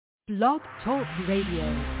Blog Talk Radio.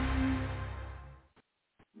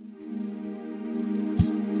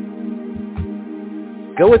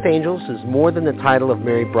 Go With Angels is more than the title of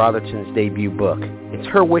Mary Brotherton's debut book. It's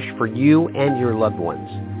her wish for you and your loved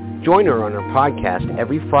ones. Join her on her podcast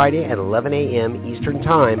every Friday at 11 a.m. Eastern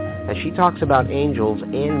Time as she talks about angels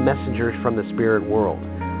and messengers from the spirit world.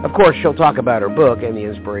 Of course, she'll talk about her book and the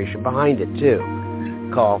inspiration behind it, too.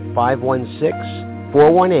 Call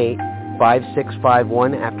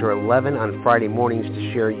 516-418-5651 after 11 on Friday mornings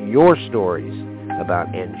to share your stories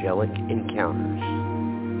about angelic encounters.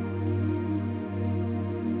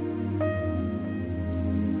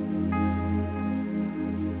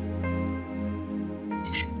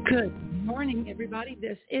 Good morning, everybody.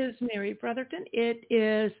 This is Mary Brotherton. It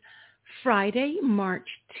is Friday, March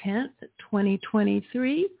 10th,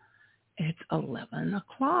 2023. It's 11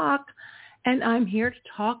 o'clock, and I'm here to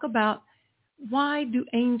talk about why do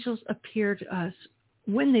angels appear to us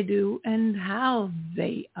when they do and how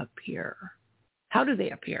they appear. How do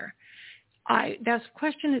they appear? That's a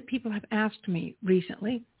question that people have asked me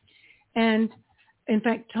recently. And in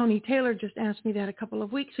fact, Tony Taylor just asked me that a couple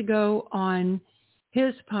of weeks ago on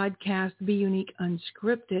his podcast, Be Unique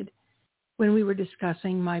Unscripted, when we were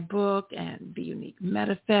discussing my book and Be Unique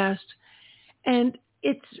Manifest. And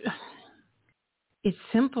it's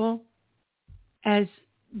simple as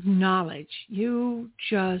knowledge. You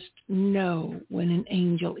just know when an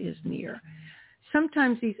angel is near.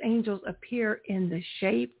 Sometimes these angels appear in the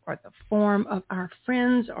shape or the form of our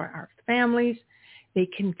friends or our families. They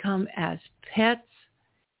can come as pets.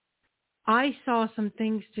 I saw some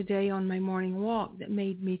things today on my morning walk that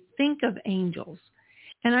made me think of angels.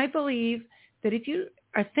 And I believe that if you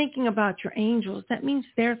are thinking about your angels, that means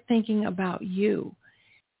they're thinking about you.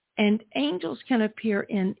 And angels can appear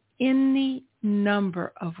in any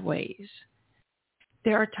number of ways.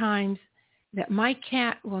 There are times that my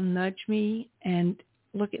cat will nudge me and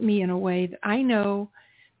look at me in a way that I know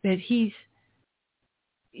that he's,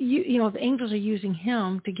 the angels are using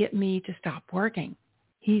him to get me to stop working.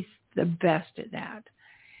 He's the best at that.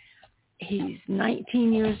 He's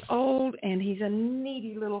 19 years old, and he's a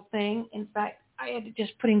needy little thing. In fact, I had to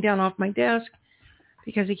just put him down off my desk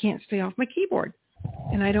because he can't stay off my keyboard.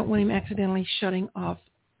 And I don't want him accidentally shutting off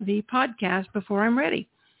the podcast before I'm ready.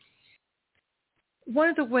 One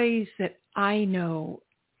of the ways that I know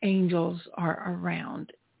angels are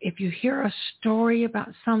around, if you hear a story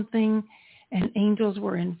about something and angels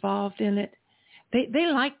were involved in it, they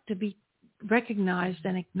like to be recognized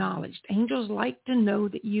and acknowledged. Angels like to know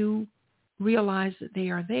that you realize that they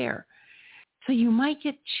are there. So you might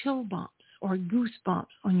get chill bumps or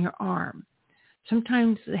goosebumps on your arm.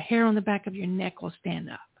 Sometimes the hair on the back of your neck will stand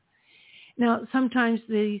up. Now, sometimes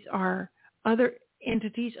these are other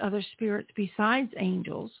entities, other spirits besides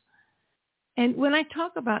angels. And when I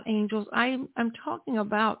talk about angels, I'm talking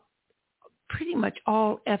about pretty much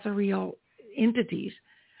all ethereal entities.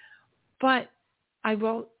 But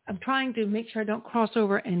I'm trying to make sure I don't cross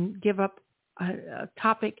over and give up a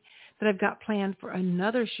topic that I've got planned for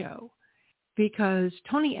another show, because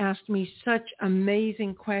Tony asked me such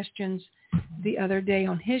amazing questions the other day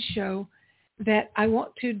on his show that I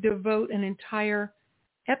want to devote an entire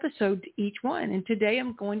episode to each one. And today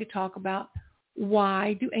I'm going to talk about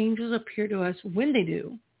why do angels appear to us when they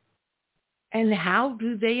do, and how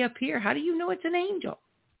do they appear? How do you know it's an angel?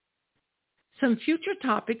 Some future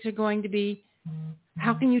topics are going to be,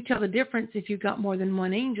 how can you tell the difference if you've got more than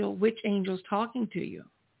one angel? Which angel's talking to you?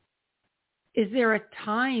 Is there a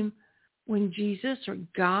time when Jesus or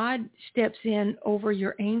God steps in over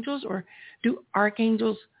your angels, or do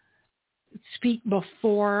archangels speak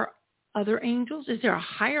before other angels? Is there a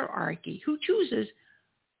hierarchy? Who chooses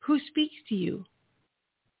who speaks to you?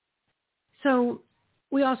 So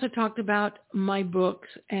we also talked about my books,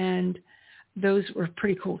 and those were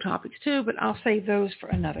pretty cool topics too, but I'll save those for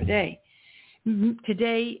another day.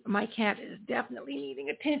 Today, my cat is definitely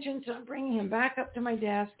needing attention, so I'm bringing him back up to my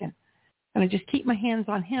desk, and I'm going to just keep my hands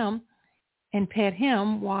on him and pet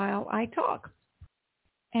him while I talk.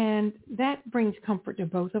 And that brings comfort to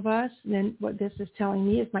both of us. Then what this is telling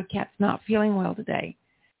me is my cat's not feeling well today.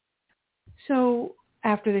 So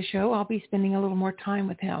after the show, I'll be spending a little more time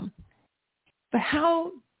with him. But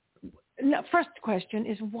first question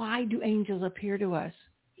is, why do angels appear to us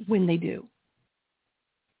when they do?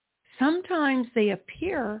 Sometimes they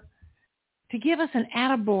appear to give us an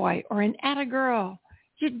attaboy or an attagirl.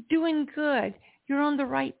 You're doing good. You're on the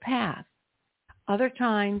right path. Other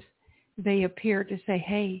times they appear to say,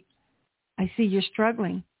 hey, I see you're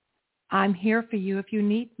struggling. I'm here for you if you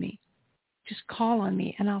need me. Just call on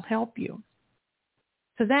me and I'll help you.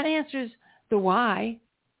 So that answers the why.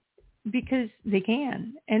 because they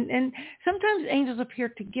can. And sometimes angels appear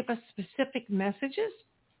to give us specific messages.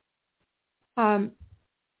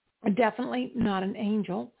 Definitely not an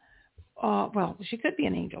angel. Well, she could be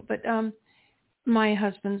an angel, but my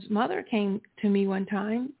husband's mother came to me one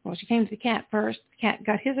time. Well, she came to the cat first. The cat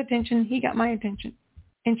got his attention. He got my attention.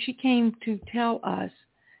 And she came to tell us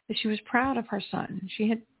that she was proud of her son. She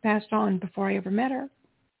had passed on before I ever met her.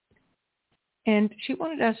 And she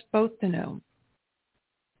wanted us both to know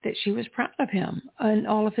that she was proud of him and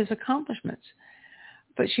all of his accomplishments.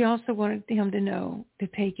 But she also wanted him to know to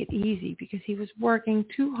take it easy because he was working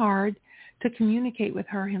too hard to communicate with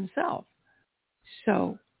her himself.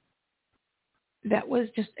 So that was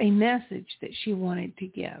just a message that she wanted to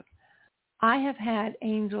give. I have had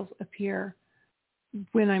angels appear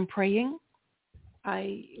when I'm praying.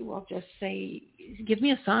 I will just say, give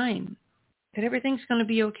me a sign that everything's going to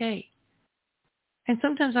be okay. And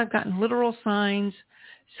sometimes I've gotten literal signs.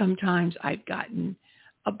 Sometimes I've gotten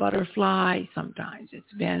a butterfly. Sometimes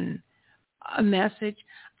it's been a message.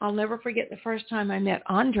 I'll never forget the first time I met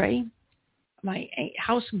Andre, my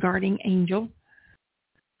house guarding angel.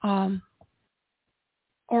 Or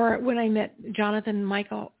when I met Jonathan,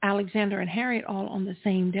 Michael, Alexander, and Harriet all on the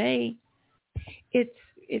same day.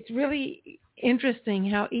 It's really interesting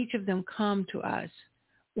how each of them come to us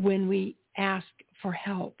when we ask for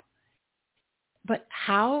help. But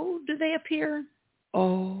how do they appear?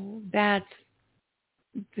 Oh, that's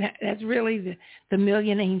really the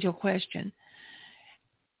million angel question.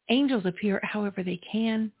 Angels appear however they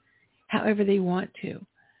can, however they want to.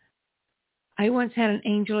 I once had an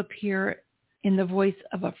angel appear in the voice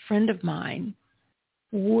of a friend of mine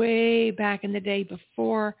way back in the day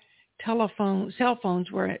before cell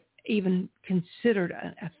phones were even considered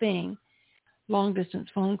a thing. Long-distance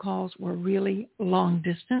phone calls were really long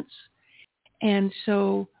distance. And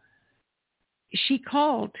so she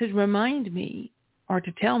called to remind me or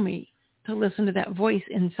to tell me to listen to that voice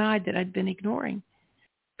inside that I'd been ignoring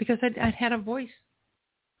because I'd had a voice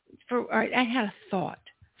I had a thought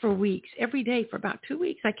for weeks. Every day for about 2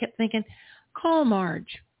 weeks, I kept thinking, call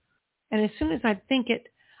Marge. And as soon as I'd think it,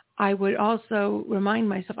 I would also remind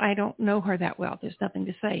myself, I don't know her that well. There's nothing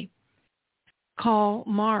to say. Call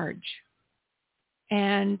Marge.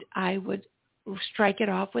 And I would strike it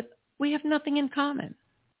off with, we have nothing in common.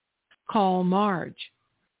 Call Marge.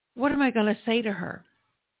 What am I going to say to her?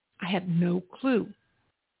 I had no clue.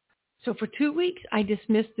 So for 2 weeks, I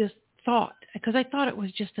dismissed this thought because I thought it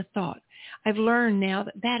was just a thought. I've learned now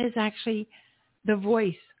that that is actually the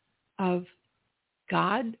voice of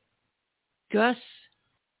God, Gus,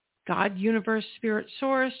 God, universe, spirit,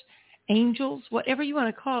 source, angels, whatever you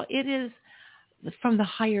want to call it. It is from the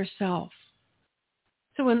higher self.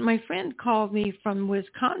 So when my friend called me from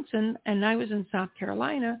Wisconsin and I was in South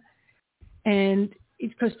Carolina, and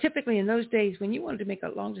because typically in those days when you wanted to make a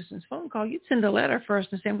long-distance phone call, you'd send a letter first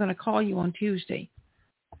and say, I'm going to call you on Tuesday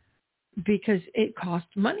because it cost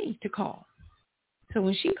money to call. So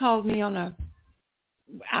when she called me on a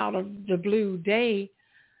out of the blue day,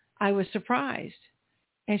 I was surprised.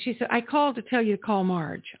 And she said, I called to tell you to call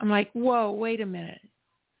Marge. I'm like, whoa, wait a minute.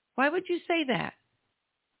 Why would you say that?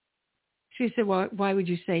 She said, well, why would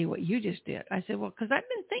you say what you just did? I said, well, because I've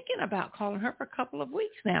been thinking about calling her for a couple of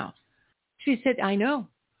weeks now. She said, I know.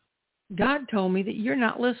 God told me that you're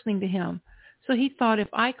not listening to him. So he thought if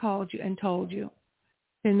I called you and told you,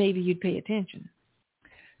 then maybe you'd pay attention.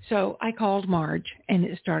 So I called Marge, and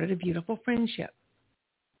it started a beautiful friendship.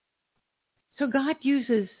 So God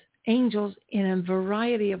uses angels in a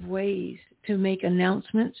variety of ways to make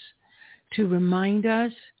announcements, to remind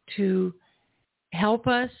us, to help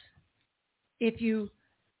us. If you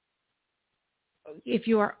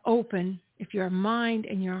are open, if your mind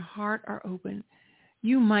and your heart are open,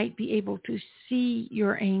 you might be able to see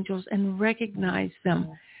your angels and recognize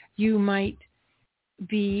them. You might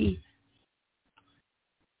be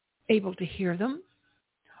able to hear them,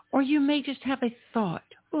 or you may just have a thought,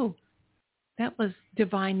 oh, that was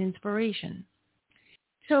divine inspiration.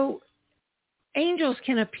 So angels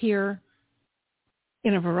can appear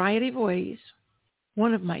in a variety of ways.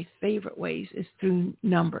 One of my favorite ways is through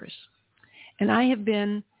numbers. And I have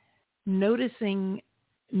been noticing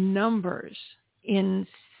numbers in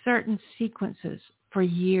certain sequences for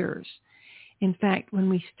years. In fact, when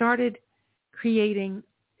we started creating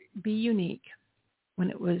Be Unique,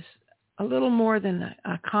 when it was a little more than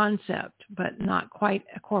a concept, but not quite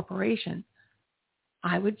a corporation,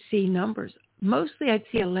 I would see numbers. Mostly I'd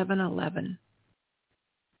see 1111.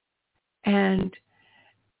 And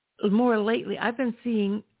more lately, I've been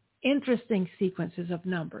seeing interesting sequences of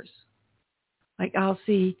numbers. Like I'll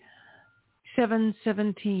see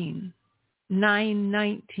 717,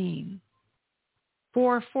 919,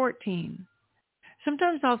 414.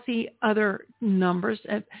 Sometimes I'll see other numbers,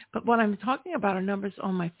 but what I'm talking about are numbers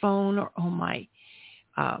on my phone or on my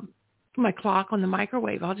clock on the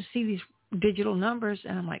microwave. I'll just see these digital numbers,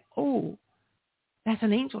 and I'm like, oh, that's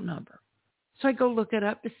an angel number. So I go look it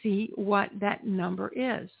up to see what that number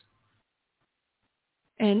is.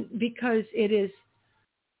 And because it is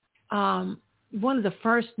one of the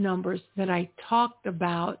first numbers that I talked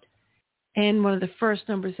about and one of the first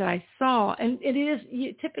numbers that I saw, and it is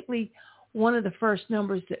typically one of the first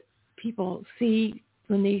numbers that people see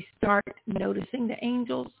when they start noticing the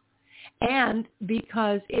angels. And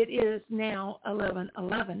because it is now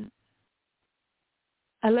 11:11,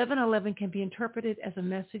 11:11 can be interpreted as a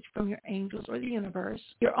message from your angels or the universe.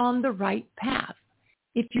 You're on the right path.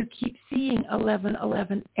 If you keep seeing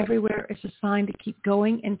 11:11 everywhere, it's a sign to keep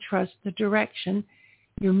going and trust the direction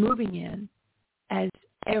you're moving in as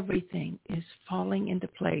everything is falling into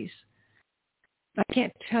place. I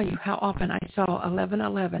can't tell you how often I saw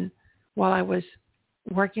 11:11 while I was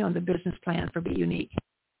working on the business plan for Be Unique.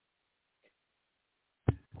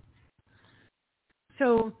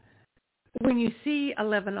 So when you see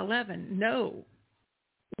 11:11, know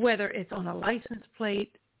whether it's on a license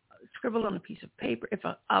plate, scribble on a piece of paper, if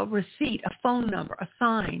a receipt, a phone number, a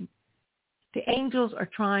sign, the angels are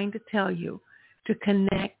trying to tell you to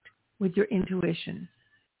connect with your intuition.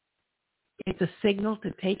 It's a signal to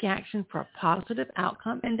take action for a positive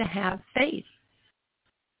outcome and to have faith.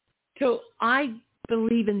 So I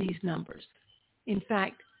believe in these numbers. In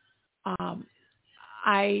fact,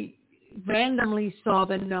 I randomly saw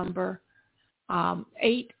the number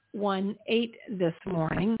 818 this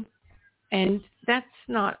morning, and that's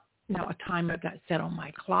not a time I've got set on my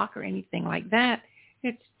clock or anything like that.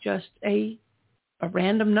 It's just a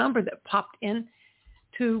random number that popped in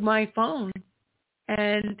to my phone.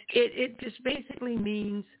 And it just basically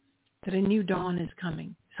means that a new dawn is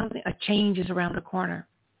coming. A change is around the corner.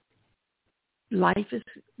 Life is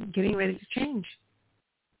getting ready to change.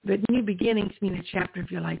 But new beginnings mean a chapter of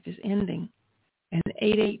your life is ending. And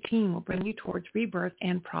 818 will bring you towards rebirth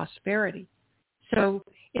and prosperity. So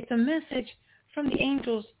it's a message from the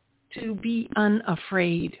angels to be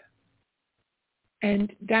unafraid.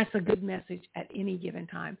 And that's a good message at any given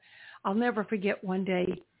time. I'll never forget one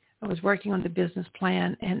day I was working on the business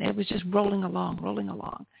plan, and it was just rolling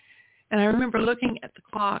along. And I remember looking at the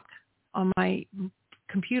clock on my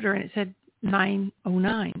computer, and it said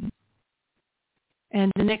 9:09.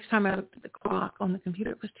 And the next time I looked at the clock on the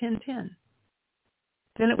computer, it was 10:10.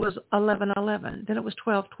 Then it was 11:11. Then it was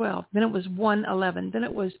 12:12. Then it was 1:11. Then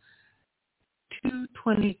it was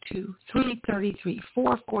 2:22, 3:33,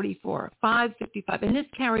 4:44, 5:55. And this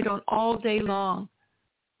carried on all day long.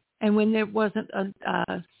 And when there wasn't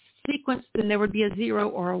a sequence, then there would be a 0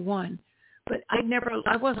 or a 1. But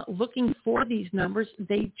I wasn't looking for these numbers.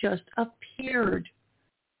 They just appeared.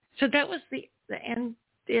 So that was the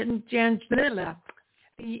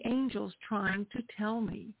angels trying to tell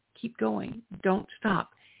me, keep going, don't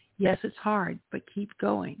stop. Yes, it's hard, but keep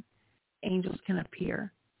going. Angels can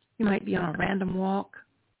appear. You might be on a random walk.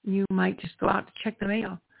 You might just go out to check the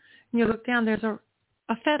mail. And you look down, there's a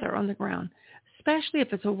feather on the ground, especially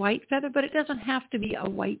if it's a white feather, but it doesn't have to be a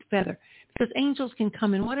white feather because angels can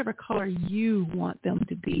come in whatever color you want them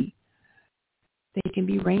to be. They can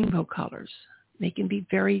be rainbow colors. They can be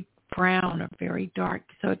very brown or very dark.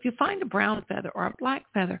 So if you find a brown feather or a black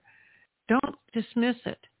feather, don't dismiss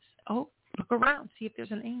it. Oh, look around, see if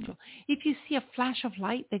there's an angel. If you see a flash of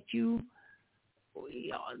light that it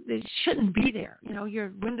shouldn't be there, your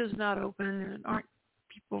window's not open, there aren't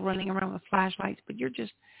people running around with flashlights, but you're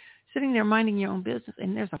just sitting there minding your own business,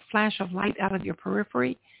 and there's a flash of light out of your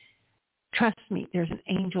periphery, trust me, there's an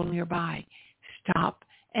angel nearby. Stop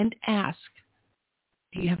and ask,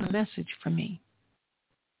 do you have a message for me?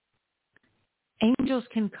 Angels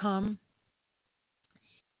can come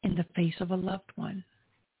in the face of a loved one.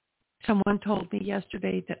 Someone told me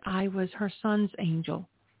yesterday that I was her son's angel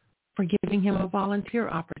for giving him a volunteer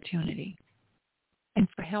opportunity and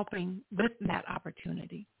for helping with that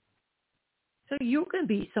opportunity. So you can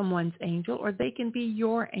be someone's angel or they can be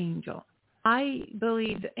your angel. I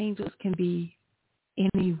believe that angels can be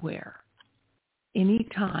anywhere,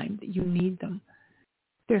 anytime that you need them.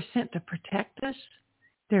 They're sent to protect us.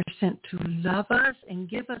 They're sent to love us and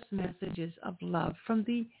give us messages of love from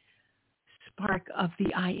the spark of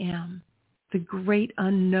the I Am, the great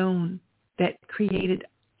unknown that created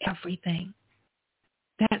everything.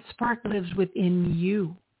 That spark lives within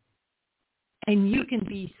you. And you can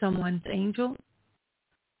be someone's angel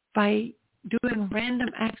by doing random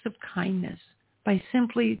acts of kindness, by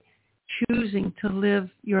simply choosing to live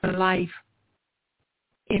your life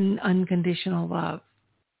in unconditional love.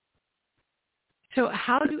 So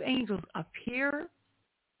how do angels appear?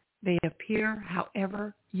 They appear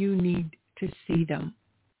however you need to see them.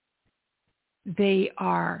 They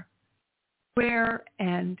are where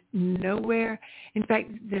and nowhere. In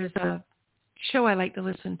fact, there's a show I like to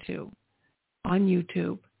listen to on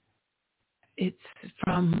YouTube. It's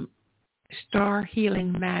from Star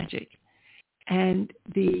Healing Magic. And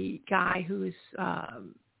the guy who's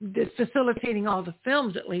facilitating all the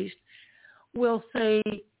films, at least, will say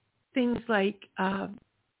things like,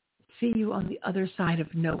 see you on the other side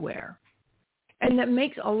of nowhere. And that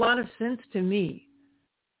makes a lot of sense to me,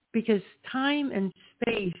 because time and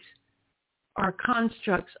space are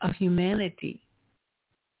constructs of humanity.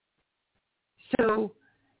 So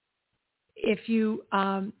if you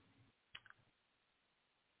want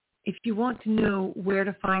to know where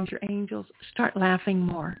to find your angels, start laughing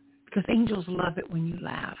more, because angels love it when you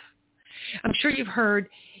laugh. I'm sure you've heard,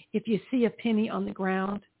 if you see a penny on the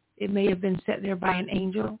ground, it may have been set there by an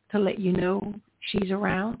angel to let you know she's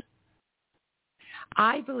around.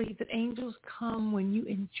 I believe that angels come when you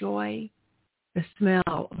enjoy the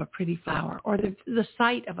smell of a pretty flower or the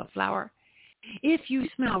sight of a flower. If you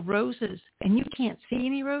smell roses and you can't see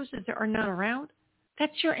any roses, there are none around,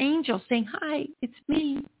 that's your angel saying, hi, it's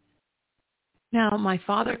me. Now, my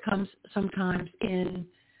father comes sometimes in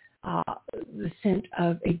the scent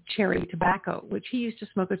of a cherry tobacco, which he used to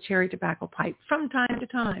smoke a cherry tobacco pipe from time to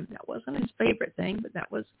time. That wasn't his favorite thing, but that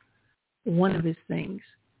was one of his things.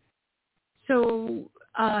 So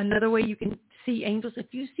another way you can see angels, if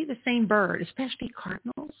you see the same bird, especially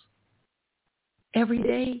cardinals, every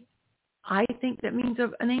day, I think that means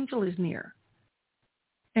an angel is near.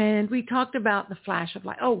 And we talked about the flash of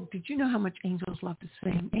light. Oh, did you know how much angels love to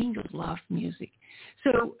sing? Angels love music.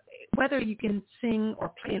 So whether you can sing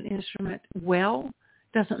or play an instrument well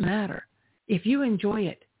doesn't matter. If you enjoy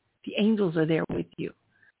it, the angels are there with you.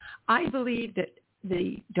 I believe that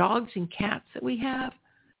the dogs and cats that we have,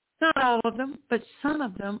 not all of them, but some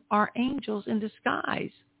of them are angels in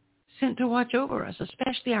disguise sent to watch over us,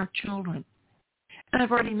 especially our children. And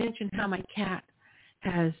I've already mentioned how my cat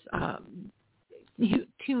has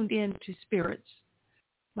tuned in to spirits.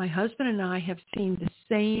 My husband and I have seen the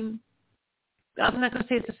same, I'm not going to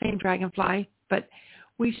say it's the same dragonfly, but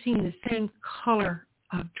we've seen the same color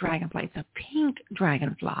of dragonfly. It's a pink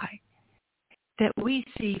dragonfly that we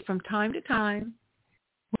see from time to time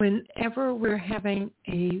whenever we're having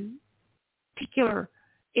a particular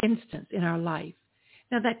instance in our life.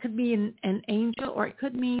 Now, that could be an angel, or it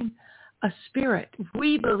could mean a spirit.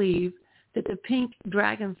 We believe that the pink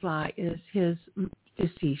dragonfly is his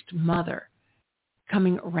deceased mother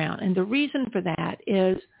coming around. And the reason for that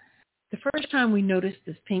is the first time we noticed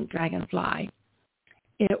this pink dragonfly,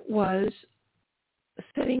 it was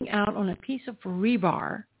sitting out on a piece of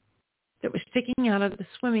rebar that was sticking out of the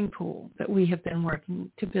swimming pool that we have been working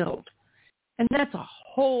to build. And that's a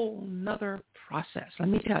whole nother process, let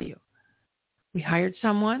me tell you. We hired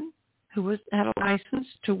someone who had a license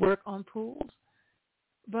to work on pools,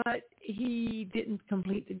 but he didn't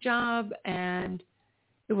complete the job, and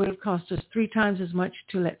it would have cost us 3 times as much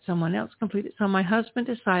to let someone else complete it. So my husband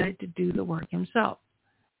decided to do the work himself.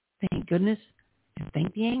 Thank goodness, and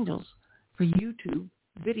thank the angels for YouTube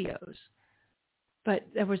videos. But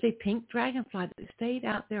there was a pink dragonfly that stayed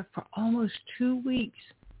out there for almost 2 weeks,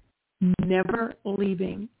 never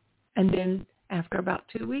leaving. And then after about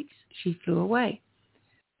 2 weeks, she flew away.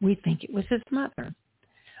 We think it was his mother.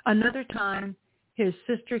 Another time, his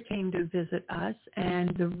sister came to visit us,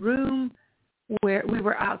 and the room where we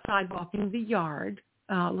were outside walking the yard,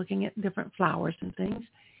 looking at different flowers and things,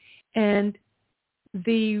 and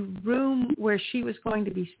the room where she was going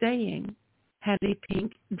to be staying had a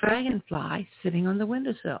pink dragonfly sitting on the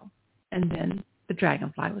windowsill, and then the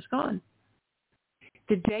dragonfly was gone.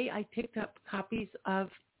 The day I picked up copies of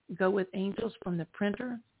Go With Angels from the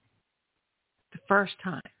printer, the first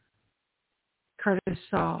time, Curtis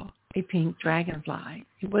saw a pink dragonfly.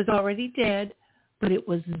 It was already dead, but it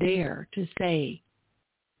was there to say,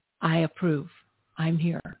 I approve. I'm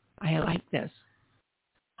here. I like this.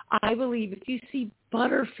 I believe if you see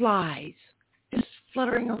butterflies just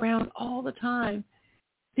fluttering around all the time,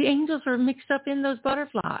 the angels are mixed up in those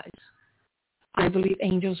butterflies. I believe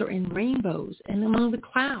angels are in rainbows and among the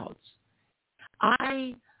clouds.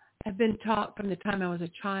 I have been taught from the time I was a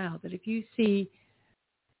child that if you see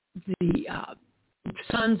the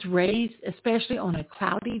sun's rays, especially on a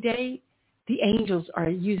cloudy day, the angels are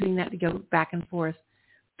using that to go back and forth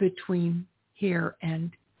between here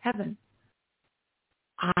and heaven.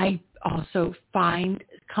 I also find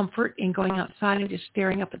comfort in going outside and just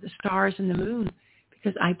staring up at the stars and the moon,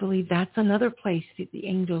 because I believe that's another place that the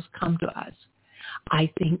angels come to us.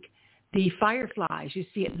 I think the fireflies you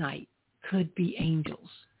see at night could be angels.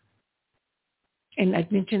 And I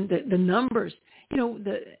mentioned the numbers.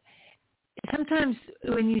 Sometimes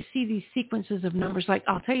when you see these sequences of numbers, like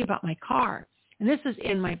I'll tell you about my car, and this is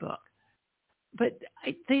in my book, but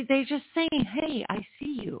they just saying, hey, I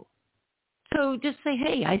see you. So just say,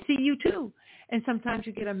 hey, I see you too. And sometimes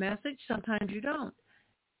you get a message, sometimes you don't.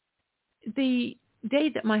 The day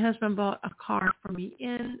that my husband bought a car for me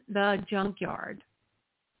in the junkyard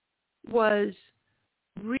was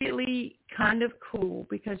really kind of cool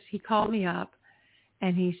because he called me up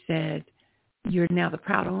and he said, you're now the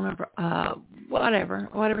proud owner of whatever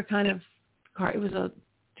kind of car. It was a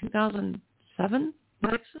 2007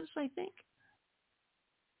 Lexus, I think.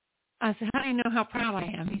 I said, how do you know how proud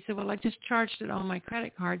I am? He said, well, I just charged it on my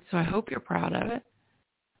credit card, so I hope you're proud of it.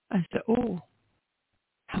 I said, oh,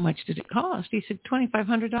 how much did it cost? He said,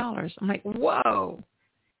 $2,500. I'm like, whoa.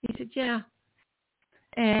 He said, yeah.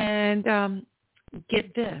 And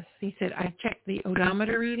get this. He said, I checked the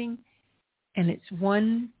odometer reading, and it's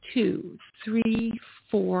 1, 2, 3,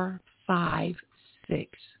 4, 5,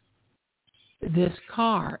 6. This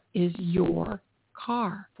car is your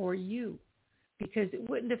car for you, because it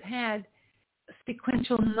wouldn't have had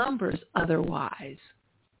sequential numbers otherwise.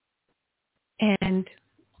 And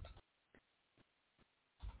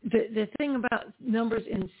the thing about numbers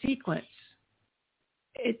in sequence,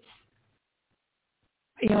 it's,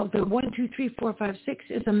 the 1, 2, 3, 4, 5, 6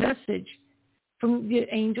 is a message from the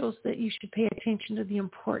angels that you should pay attention to the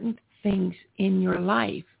important things in your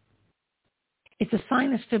life. It's a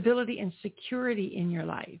sign of stability and security in your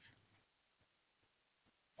life.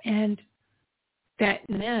 And that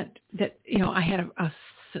meant that, I had a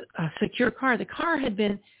secure car. The car had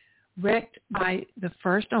been wrecked by the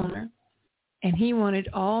first owner, and he wanted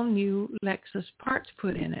all new Lexus parts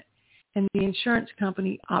put in it. And the insurance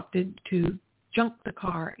company opted to junk the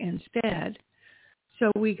car instead.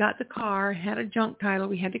 So we got the car, had a junk title.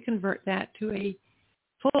 We had to convert that to a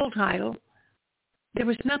full title. There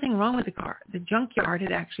was nothing wrong with the car. The junkyard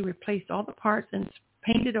had actually replaced all the parts and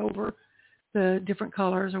painted over the different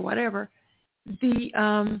colors or whatever.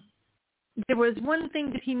 There was one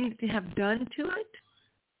thing that he needed to have done to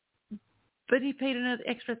it, but he paid another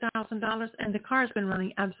extra $1,000, and the car's been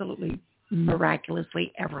running absolutely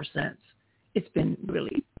miraculously ever since. It's been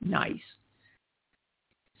really nice.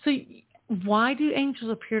 So why do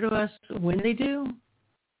angels appear to us when they do?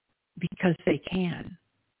 Because they can.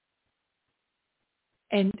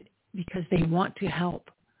 And because they want to help.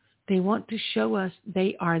 They want to show us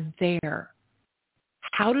they are there.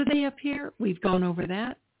 How do they appear? We've gone over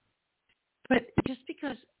that. But just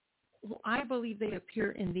because I believe they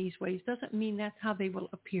appear in these ways doesn't mean that's how they will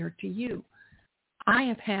appear to you. I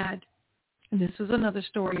have had, and this is another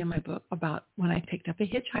story in my book about when I picked up a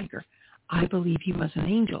hitchhiker. I believe he was an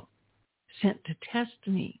angel sent to test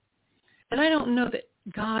me. And I don't know that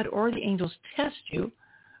God or the angels test you,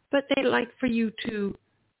 but they like for you to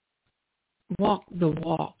walk the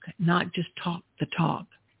walk, not just talk the talk.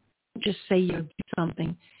 Just say you'll do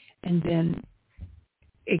something and then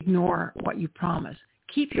ignore what you promise.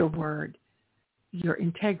 Keep your word. Your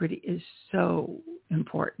integrity is so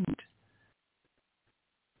important.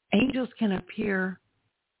 Angels can appear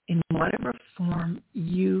in whatever form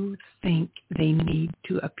you think they need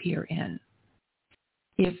to appear in.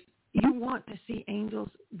 If you want to see angels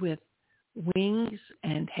with wings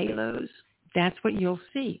and halos, that's what you'll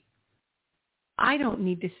see. I don't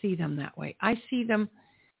need to see them that way. I see them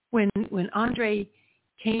when Andre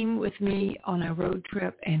came with me on a road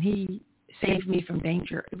trip and he saved me from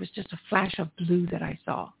danger. It was just a flash of blue that I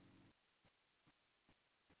saw.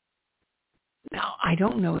 Now, I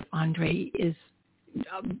don't know if Andre is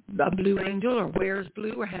a blue angel or wears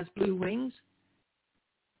blue or has blue wings.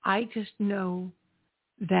 I just know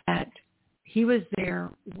that he was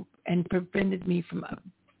there and prevented me from a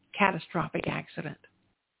catastrophic accident.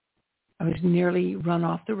 I was nearly run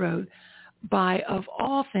off the road by, of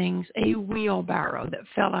all things, a wheelbarrow that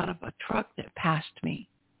fell out of a truck that passed me.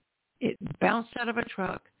 It bounced out of a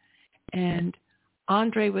truck, and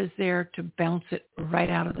Andre was there to bounce it right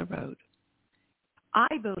out of the road. I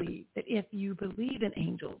believe that if you believe in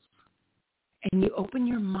angels and you open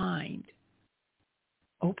your mind,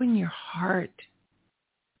 open your heart,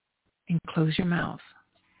 and close your mouth,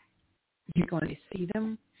 you're going to see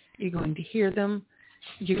them, you're going to hear them,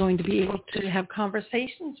 you're going to be able to have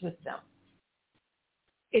conversations with them.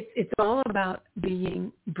 It's all about being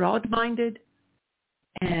broad-minded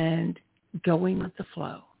and going with the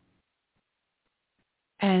flow.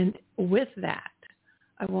 And with that,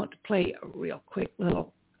 I want to play a real quick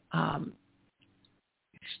little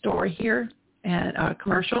story here and a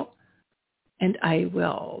commercial, and I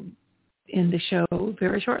will end the show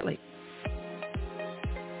very shortly.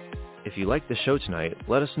 If you like the show tonight,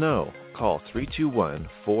 let us know. Call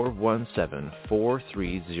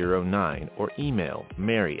 321-417-4309 or email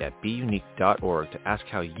mary@beunique.org to ask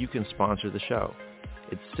how you can sponsor the show.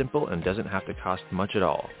 It's simple and doesn't have to cost much at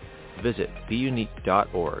all. Visit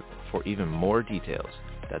beunique.org for even more details.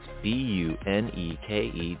 That's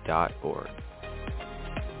BUNEKE.org.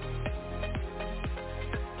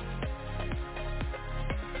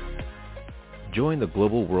 Join the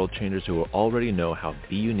global world changers who already know how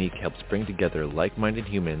Be Unique helps bring together like-minded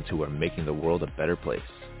humans who are making the world a better place.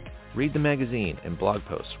 Read the magazine and blog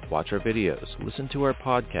posts, watch our videos, listen to our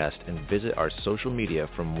podcast, and visit our social media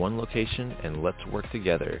from one location, and let's work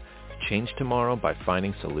together. Change tomorrow by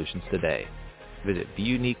finding solutions today. Visit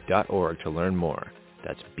BeUnique.org to learn more.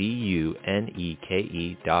 That's BUNEKE.org.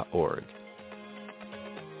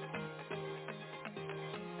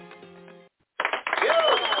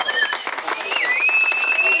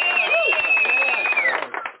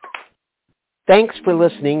 Thanks for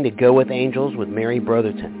listening to Go With Angels with Mary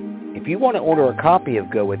Brotherton. If you want to order a copy of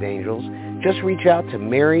Go With Angels, just reach out to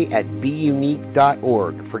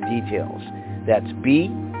Mary@beunique.org for details. That's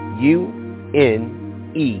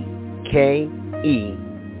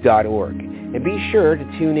BUNEKE.org. And be sure to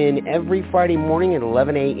tune in every Friday morning at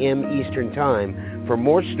 11 a.m. Eastern Time for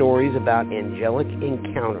more stories about angelic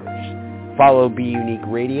encounters. Follow Be Unique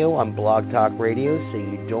Radio on Blog Talk Radio so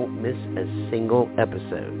you don't miss a single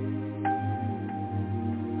episode.